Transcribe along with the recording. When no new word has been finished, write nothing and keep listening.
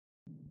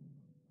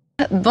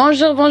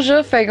Bonjour,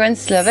 bonjour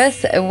fragrance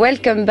lovers,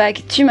 welcome back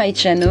to my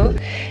channel.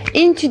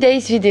 In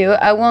today's video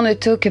I want to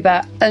talk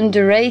about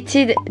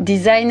underrated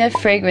designer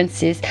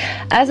fragrances.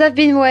 As I've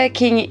been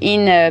working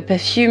in a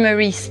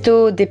perfumery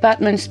store,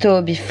 department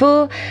store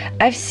before,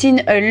 I've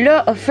seen a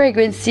lot of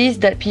fragrances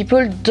that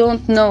people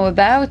don't know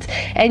about,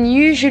 and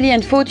usually,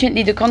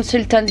 unfortunately, the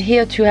consultant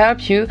here to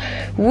help you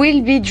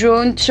will be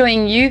drawn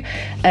showing you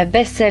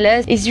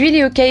bestsellers. It's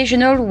really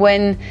occasional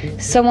when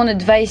someone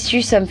advises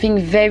you something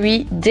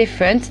very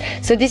different.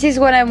 So this is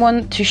what I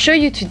want to show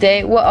you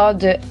today. What are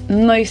the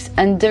most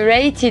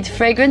underrated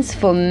fragrance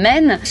for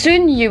men?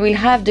 Soon you will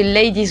have the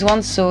ladies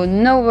one, so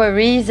no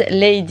worries,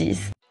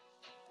 ladies.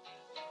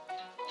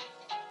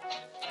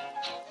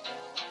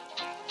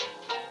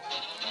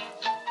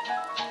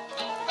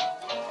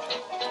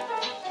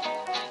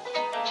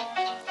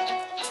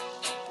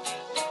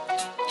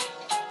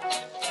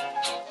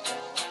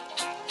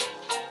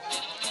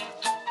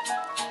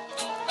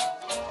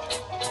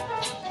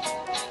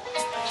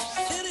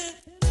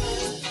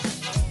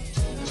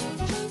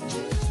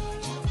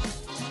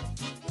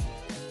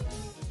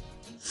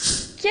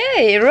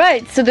 Okay,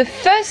 right, so the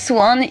first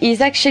one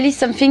is actually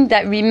something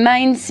that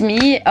reminds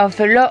me of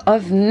a lot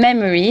of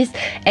memories,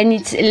 and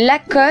it's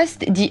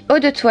Lacoste, the eau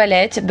de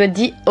toilette, but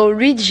the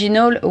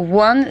original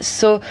one.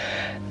 So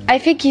I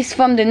think it's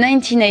from the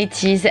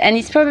 1980s, and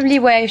it's probably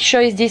why I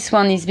chose this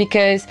one is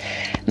because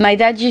my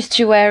dad used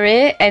to wear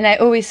it and I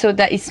always thought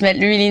that it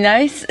smelled really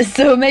nice,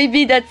 so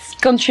maybe that's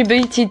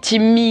contributed to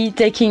me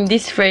taking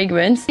this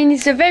fragrance. And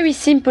it's a very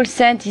simple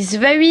scent, it's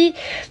very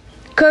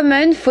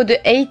common for the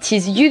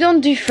 80s. You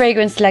don't do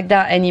fragrance like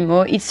that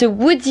anymore. It's a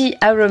woody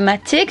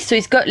aromatic, so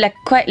it's got like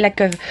quite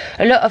like a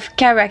lot of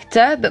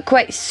character, but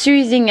quite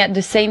soothing at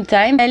the same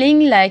time.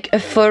 Smelling like a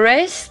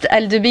forest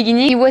at the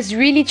beginning. It was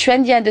really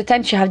trendy at the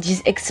time to have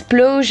this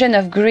explosion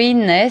of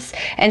greenness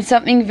and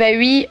something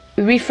very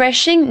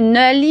refreshing,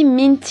 nearly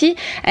minty,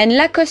 and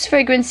Lacoste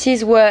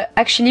fragrances were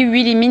actually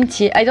really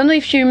minty. I don't know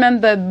if you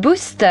remember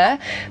Booster,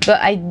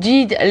 but I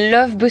did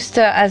love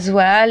Booster as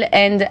well,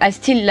 and I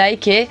still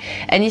like it,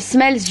 and it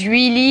smells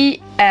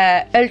really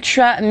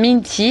ultra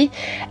minty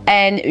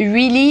and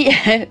really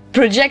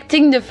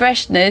projecting the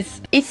freshness.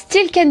 It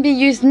still can be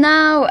used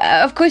now.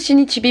 Of course, you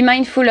need to be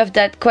mindful of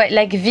that quite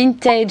like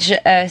vintage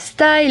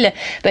style,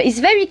 but it's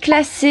very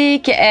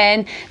classic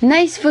and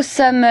nice for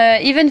summer,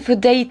 even for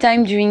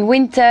daytime during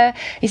winter.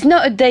 It's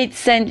not a date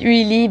scent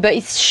really, but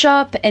it's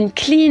sharp and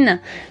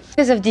clean.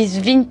 Because of this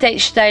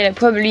vintage style, I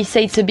probably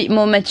say it's a bit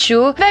more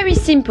mature. Very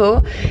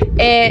simple,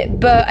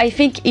 but I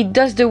think it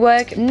does the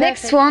work.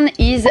 Next one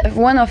is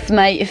one of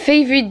my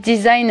favorite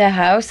designer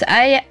house.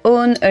 I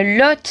own a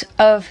lot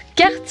of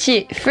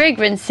Cartier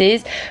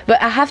fragrances, but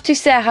I have to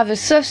say I have a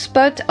soft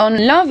spot on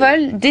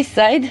L'Envol this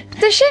side.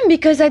 It's a shame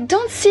because I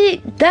don't see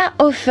it that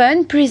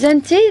often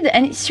presented,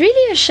 and it's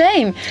really a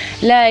shame.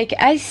 Like,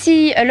 I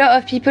see a lot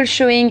of people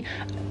showing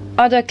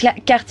other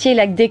Cartier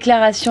like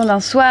Déclaration d'un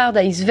Soir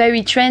that is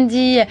very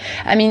trendy.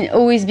 I mean,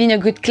 always been a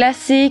good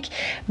classic,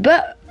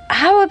 but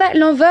how about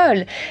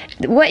L'Envol?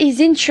 What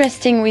is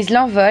interesting with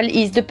L'Envol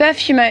is the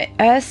perfumer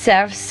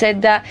herself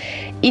said that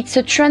it's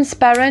a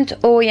transparent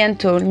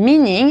oriental,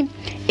 meaning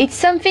it's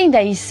something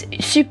that is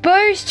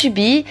supposed to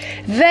be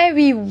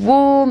very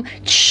warm,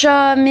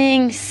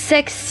 charming,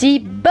 sexy,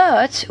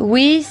 but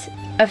with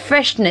a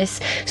freshness.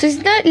 So it's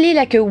not really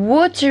like a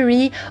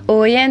watery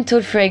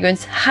oriental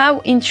fragrance.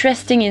 How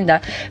interesting is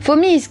that? For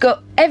me, it's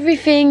got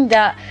everything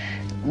that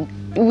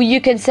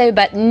you can say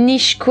about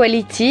niche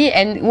quality,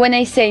 and when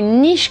I say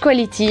niche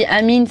quality,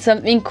 I mean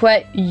something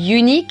quite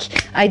unique.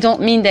 I don't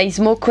mean that it's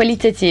more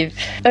qualitative.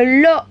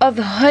 A lot of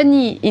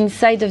honey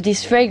inside of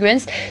this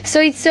fragrance,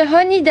 so it's a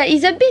honey that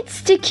is a bit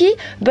sticky,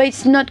 but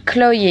it's not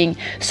cloying.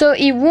 So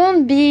it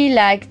won't be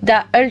like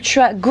that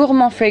ultra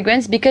gourmand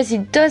fragrance because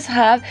it does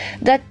have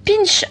that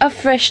pinch of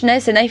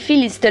freshness, and I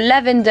feel it's the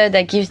lavender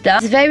that gives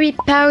that. It's very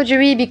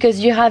powdery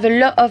because you have a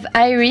lot of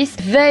iris,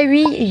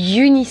 very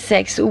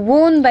unisex,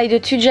 worn by the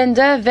two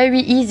genders very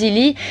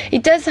easily.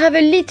 It does have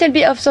a little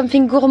bit of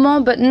something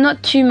gourmand, but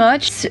not too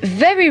much. It's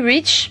very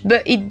rich,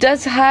 but it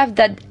does have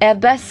that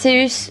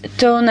herbaceous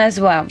tone as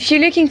well. If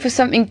you're looking for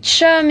something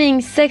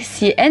charming,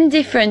 sexy and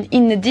different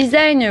in the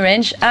designer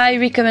range, I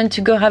recommend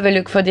to go have a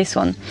look for this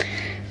one.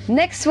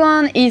 Next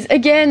one is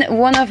again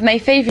one of my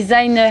favorite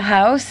designer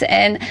house,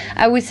 and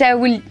I would say I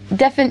will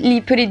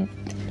definitely put it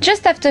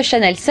just after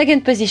Chanel,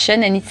 second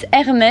position, and it's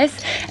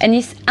Hermès, and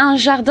it's Un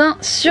Jardin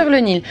sur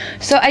le Nil.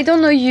 So I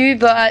don't know you,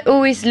 but I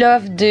always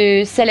love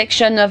the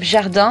selection of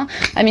Jardin.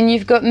 I mean,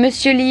 you've got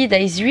Monsieur Lee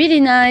that is really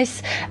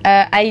nice.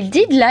 I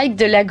did like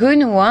the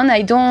Lagoon one.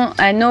 I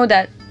know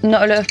that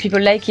not a lot of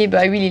people like it,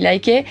 but I really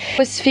like it. I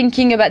was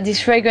thinking about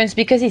this fragrance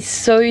because it's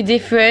so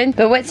different,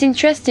 but what's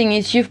interesting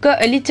is you've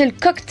got a little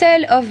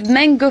cocktail of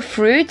mango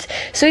fruit,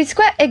 so it's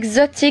quite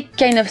exotic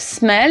kind of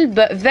smell,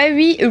 but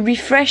very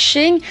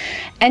refreshing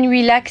and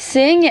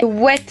relaxing.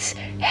 Wet,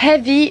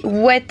 heavy,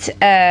 wet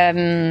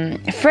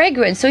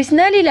fragrance, so it's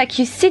nearly like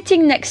you're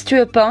sitting next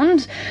to a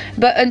pond,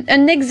 but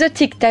an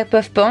exotic type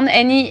of pond,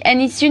 and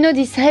it's, you know,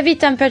 this heavy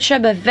temperature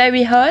but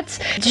very hot,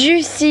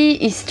 juicy,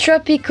 it's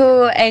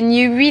tropical, and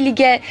you really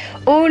get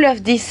all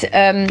of this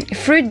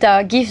fruit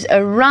that gives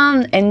a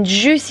round and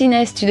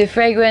juiciness to the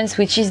fragrance,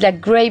 which is like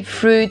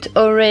grapefruit,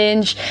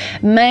 orange,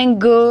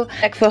 mango.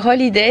 Like for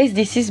holidays,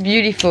 this is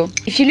beautiful.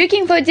 If you're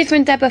looking for a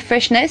different type of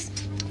freshness,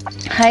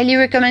 highly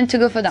recommend to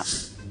go for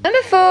that.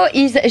 Number 4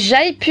 is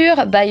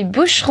Jaïpur by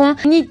Boucheron.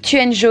 You need to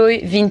enjoy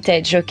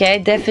vintage, okay?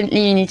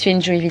 Definitely you need to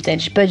enjoy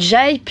vintage. But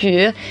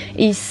Jaïpur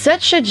is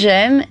such a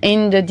gem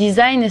in the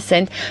designer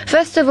scent.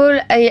 First of all,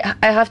 I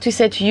have to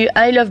say to you,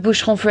 I love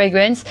Boucheron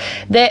fragrance.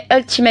 They're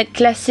ultimate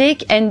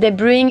classic, and they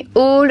bring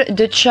all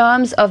the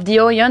charms of the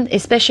Orient,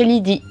 especially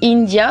the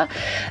India,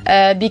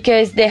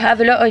 because they have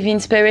a lot of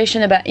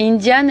inspiration about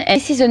Indian. And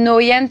this is an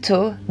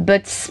Oriental,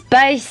 but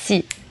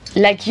spicy.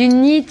 Like, you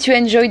need to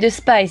enjoy the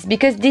spice,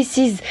 because this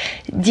is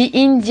the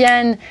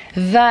Indian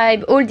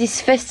vibe, all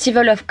this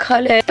festival of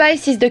color.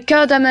 Spice is the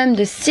cardamom,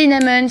 the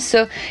cinnamon,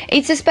 so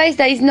it's a spice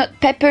that is not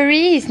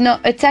peppery, it's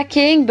not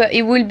attacking, but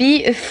it will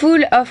be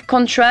full of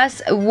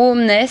contrast,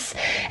 warmness,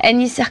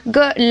 and it's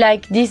got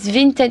like this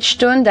vintage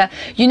tone that,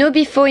 you know,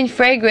 before in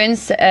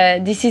fragrance,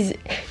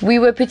 we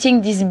were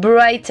putting this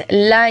bright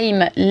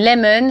lime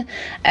lemon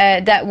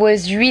that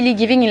was really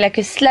giving like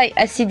a slight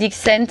acidic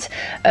scent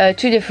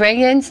to the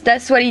fragrance.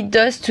 That's what it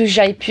does to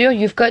Jaïpur.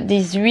 You've got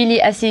this really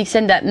acidic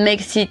scent that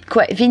makes it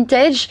quite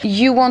vintage.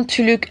 You want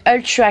to look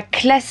ultra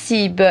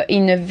classy, but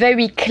in a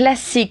very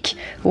classic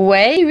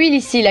way. You really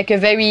see like a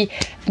very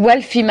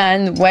wealthy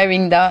man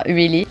wearing that,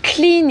 really.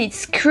 Clean,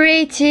 it's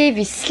creative,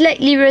 it's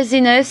slightly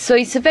resinous, so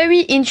it's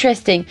very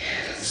interesting.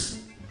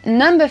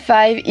 Number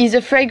 5 is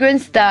a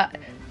fragrance that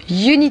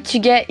you need to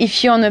get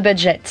if you're on a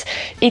budget.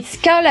 It's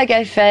Karl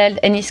Lagerfeld,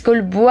 and it's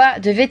called Bois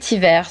de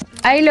Vetiver.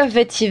 I love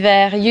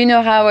vetiver. You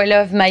know how I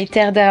love my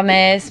Terre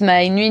d'Hermès,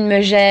 my Nuit de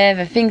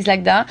Megève, things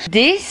like that.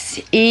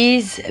 This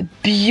is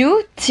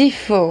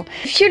beautiful.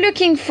 If you're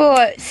looking for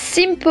a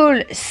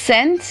simple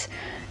scent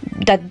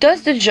that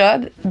does the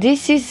job,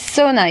 this is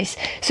so nice.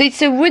 So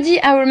it's a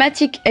woody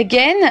aromatic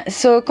again,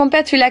 so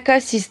compared to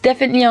Lacoste, it's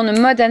definitely on the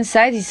modern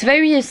side. It's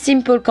very a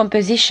simple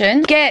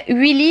composition. Get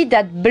really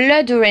that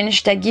blood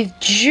orange that gives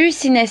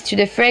juiciness to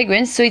the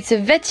fragrance, so it's a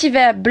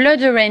vetiver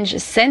blood orange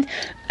scent,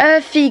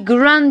 earthy,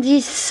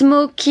 grandy,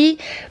 smoky,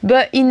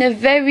 but in a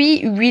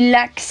very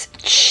relaxed,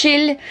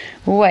 chill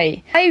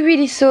way. I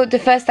really thought the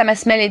first time I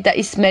smelled it that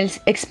it smells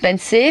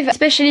expensive,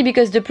 especially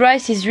because the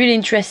price is really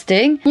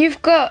interesting.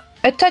 You've got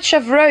a touch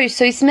of rose,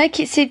 so it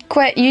makes it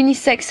quite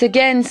unisex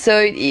again.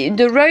 So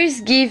the rose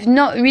gives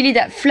not really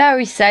that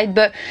flowery side,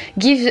 but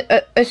gives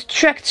a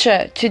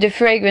structure to the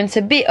fragrance,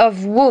 a bit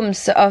of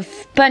warmth, of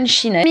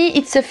punchiness. For me,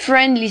 it's a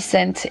friendly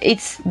scent.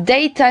 It's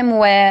daytime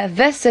wear,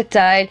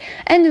 versatile,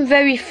 and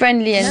very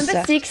friendly answer.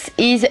 Number 6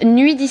 is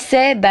Nuit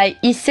d'Issey by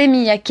Issey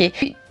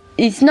Miyake.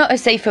 It's not a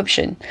safe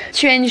option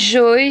to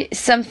enjoy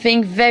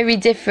something very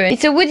different.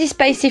 It's a woody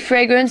spicy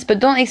fragrance, but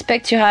don't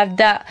expect to have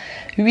that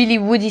really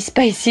woody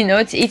spicy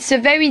notes. It's a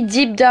very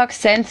deep dark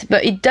scent,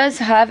 but it does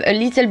have a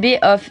little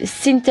bit of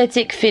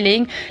synthetic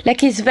feeling,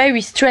 like it's very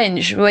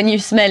strange when you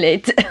smell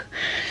it.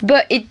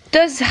 But it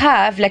does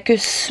have like a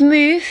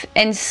smooth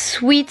and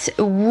sweet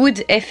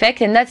wood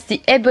effect, and that's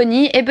the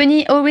ebony.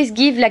 Ebony always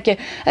gives like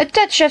a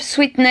touch of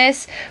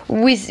sweetness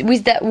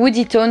with that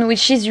woody tone,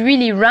 which is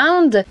really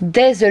round.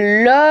 There's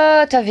a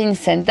lot of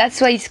incense.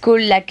 That's why it's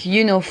called, like,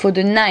 you know, for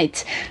the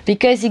night,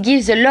 because it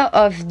gives a lot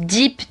of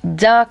deep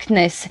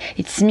darkness.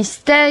 It's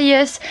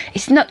mysterious,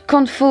 it's not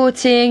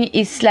comforting,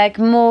 it's like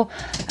more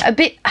a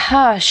bit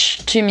harsh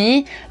to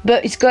me,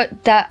 but it's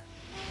got that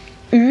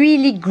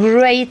really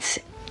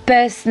great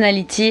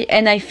personality,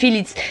 and I feel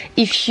it's,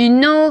 if you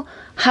know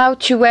how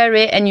to wear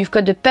it and you've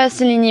got the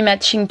personality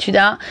matching to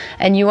that,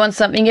 and you want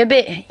something a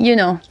bit, you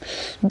know,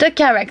 the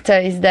character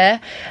is there,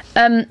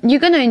 you're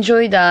gonna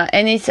enjoy that.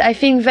 And it's, I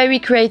think, very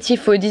creative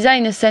for a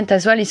designer scent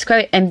as well. It's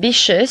quite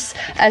ambitious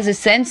as a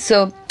scent,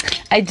 so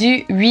I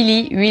do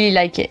really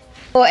like it.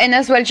 Oh, and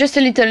as well, just a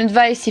little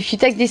advice: if you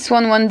take this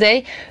one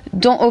day,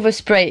 don't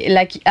overspray.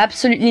 Like,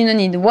 absolutely no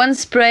need. One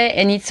spray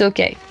and it's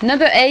okay.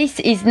 Number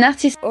 8 is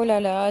Narciso. Oh la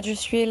la, I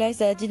just realized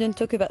that I didn't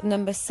talk about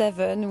number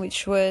 7,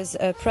 which was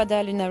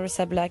Prada Luna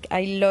Rossa Black.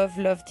 I love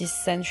this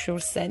sensual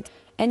scent.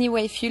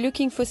 Anyway, if you're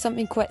looking for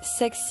something quite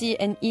sexy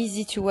and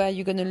easy to wear,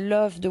 you're gonna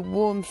love the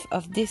warmth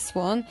of this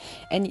one,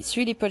 and it's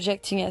really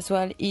projecting as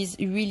well. Is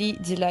really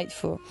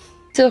delightful.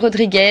 Narciso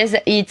Rodriguez,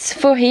 it's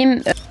for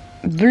him.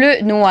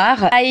 Bleu noir.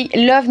 I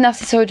love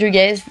Narciso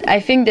Rodriguez. I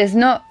think there's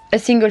not a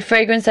single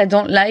fragrance I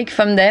don't like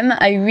from them.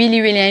 I really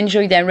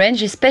enjoy their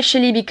range,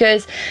 especially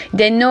because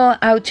they know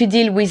how to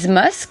deal with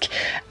musk.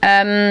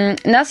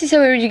 Narciso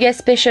Rodriguez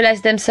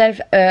specialize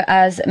themselves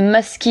as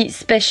musky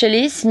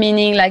specialists,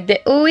 meaning like they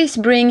always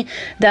bring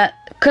that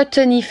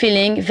cottony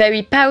feeling,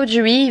 very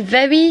powdery,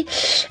 very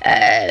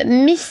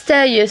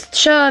mysterious,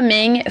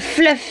 charming,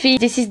 fluffy.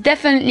 This is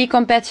definitely,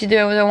 compared to the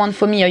other one,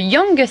 for me a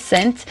younger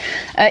scent.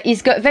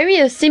 It's got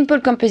very simple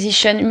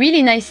composition,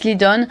 really nicely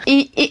done.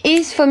 It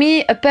is for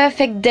me a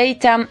perfect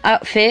daytime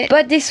outfit,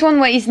 but this one,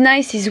 what is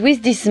nice is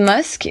with this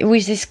musk,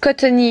 with this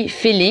cottony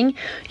feeling,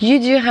 you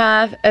do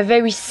have a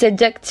very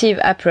seductive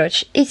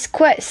approach. It's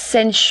quite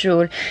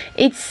sensual,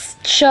 it's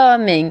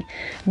charming,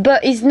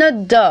 but it's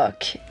not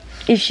dark,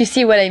 if you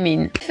see what I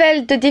mean. I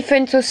felt the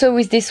difference also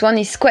with this one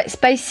is quite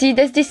spicy.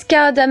 There's this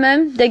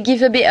cardamom that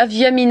gives a bit of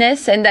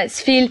yumminess, and I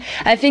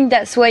think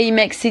that's why it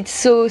makes it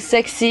so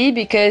sexy,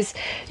 because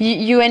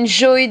you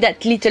enjoy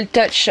that little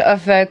touch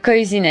of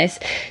coziness.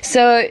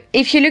 So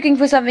if you're looking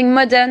for something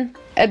modern,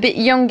 a bit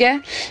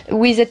younger,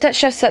 with a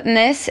touch of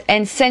softness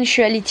and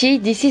sensuality,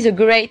 this is a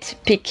great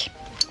pick.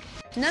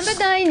 Number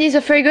 9 is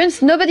a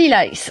fragrance nobody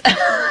likes.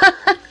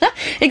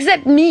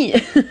 Except me.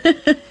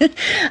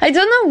 I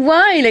don't know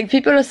why like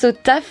people are so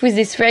tough with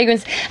this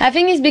fragrance. I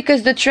think it's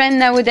because the trend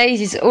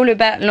nowadays is all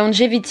about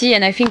longevity,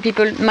 and I think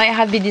people might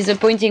have been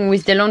disappointing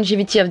with the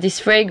longevity of this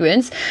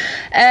fragrance.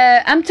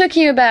 I'm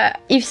talking about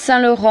Yves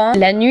Saint Laurent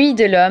La Nuit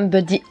de l'Homme,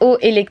 but the eau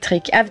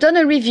électrique. I've done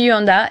a review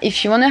on that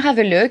if you want to have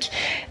a look,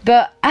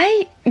 but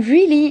I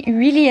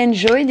really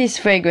enjoy this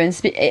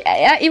fragrance.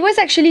 It was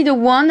actually the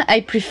one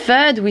I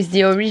preferred with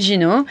the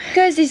original,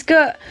 because it's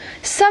got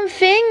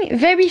something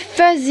very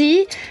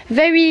fuzzy,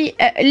 very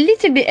a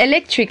little bit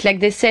electric, like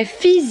they say,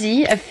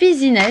 fizzy, a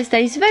fizziness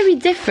that is very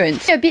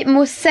different, a bit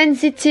more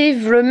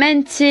sensitive,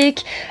 romantic,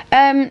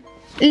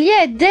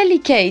 yeah,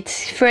 delicate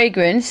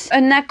fragrance,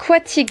 an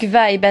aquatic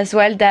vibe as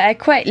well that I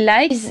quite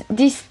like. Is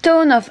this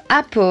tone of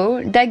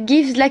apple that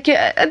gives like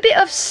a bit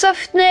of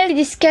softness,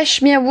 this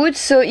cashmere wood,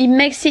 so it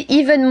makes it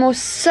even more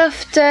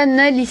softer,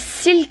 nearly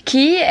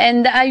silky,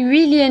 and I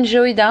really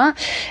enjoy that.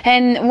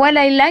 And what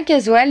I like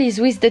as well is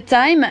with the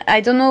time,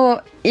 I don't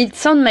know,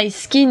 it's on my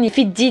skin if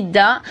it did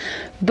that,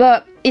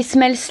 but it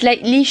smells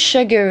slightly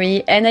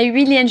sugary, and I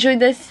really enjoyed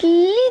this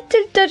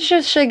little touch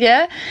of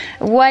sugar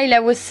while I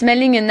was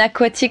smelling an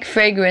aquatic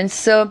fragrance.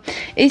 So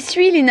it's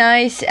really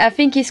nice. I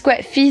think it's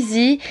quite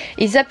fizzy,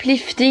 it's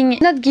uplifting,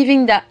 not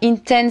giving that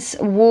intense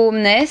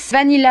warmness.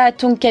 Vanilla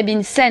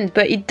Tonka scent,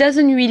 but it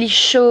doesn't really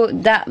show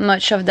that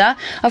much of that.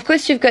 Of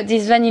course, you've got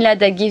this vanilla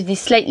that gives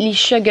this slightly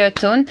sugar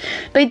tone,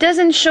 but it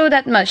doesn't show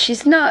that much.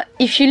 It's not,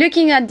 if you're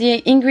looking at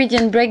the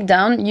ingredient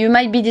breakdown, you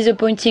might be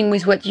disappointing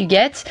with what you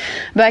get,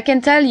 but I can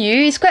tell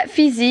you, it's quite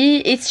fizzy,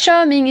 it's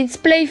charming, it's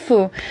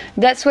playful.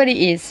 That's what it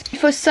is.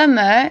 For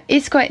summer,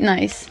 it's quite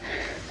nice.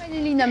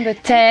 Finally, number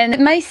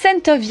 10. My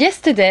scent of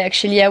yesterday,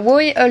 actually. I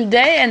wore it all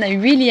day and I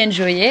really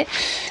enjoy it.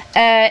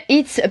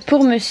 It's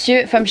Pour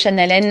Monsieur from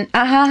Chanel, and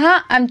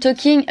I'm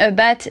talking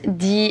about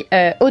the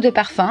eau de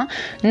parfum,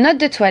 not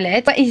the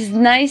toilette. What is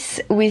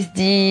nice with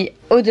the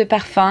eau de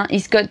parfum,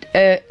 it's got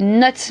a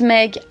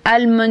nutmeg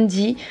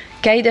almondy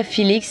kind of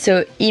feeling,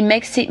 so it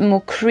makes it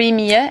more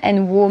creamier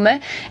and warmer,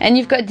 and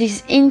you've got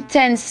these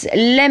intense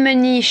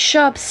lemony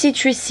sharp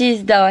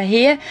citruses that are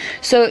here,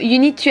 so you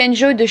need to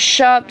enjoy the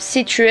sharp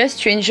citrus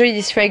to enjoy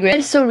this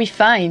fragrance. Also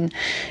refined.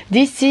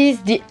 This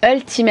is the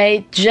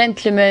ultimate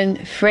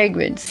gentleman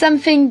fragrance.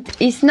 Something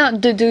is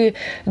not the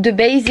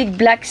basic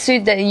black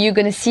suit that you're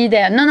gonna see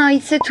there. No,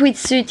 it's a tweed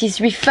suit. It's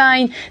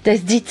refined,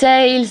 there's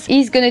details,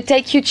 he's gonna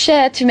take your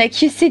chair to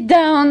make you sit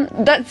down.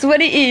 That's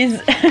what it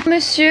is.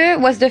 Monsieur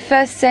was the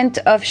first scent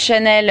of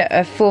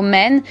Chanel for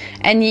men,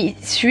 and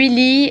it's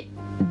really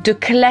the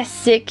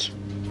classic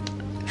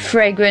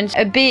fragrance,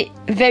 a bit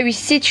very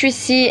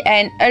citrusy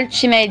and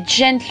ultimate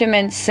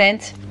gentleman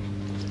scent.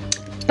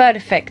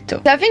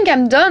 Perfecto. So I think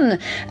I'm done.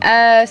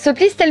 So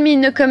please tell me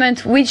in the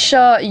comment which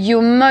are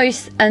your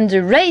most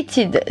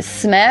underrated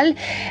smell,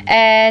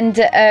 and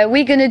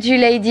we're gonna do,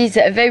 ladies,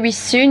 very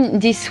soon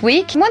this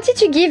week. I wanted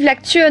to give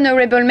like 2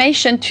 honorable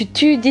mentions to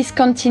 2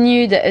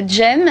 discontinued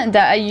gems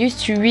that I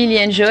used to really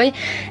enjoy,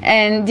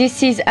 and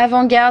this is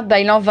Avant-Garde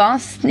by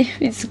Lanvin.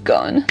 It's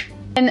gone.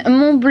 And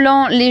Mont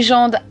Blanc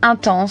Légende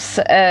Intense,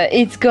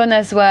 it's gone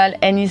as well,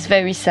 and it's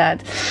very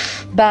sad.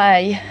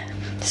 Bye,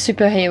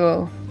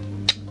 superhero.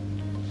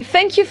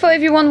 Thank you for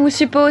everyone who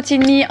supported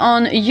me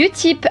on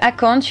Utip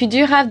account. You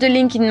do have the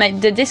link in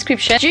the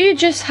description. You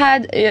just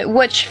had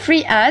watch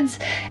free ads.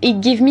 It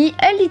gave me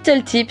a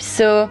little tip,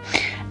 so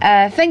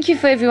thank you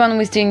for everyone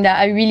who's doing that.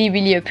 I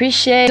really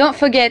appreciate it. Don't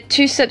forget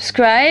to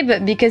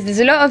subscribe, because there's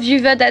a lot of you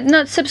that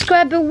not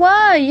subscribe, but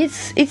why?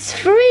 It's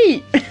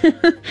free.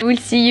 We'll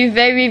see you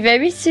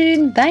very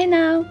soon. Bye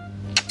now.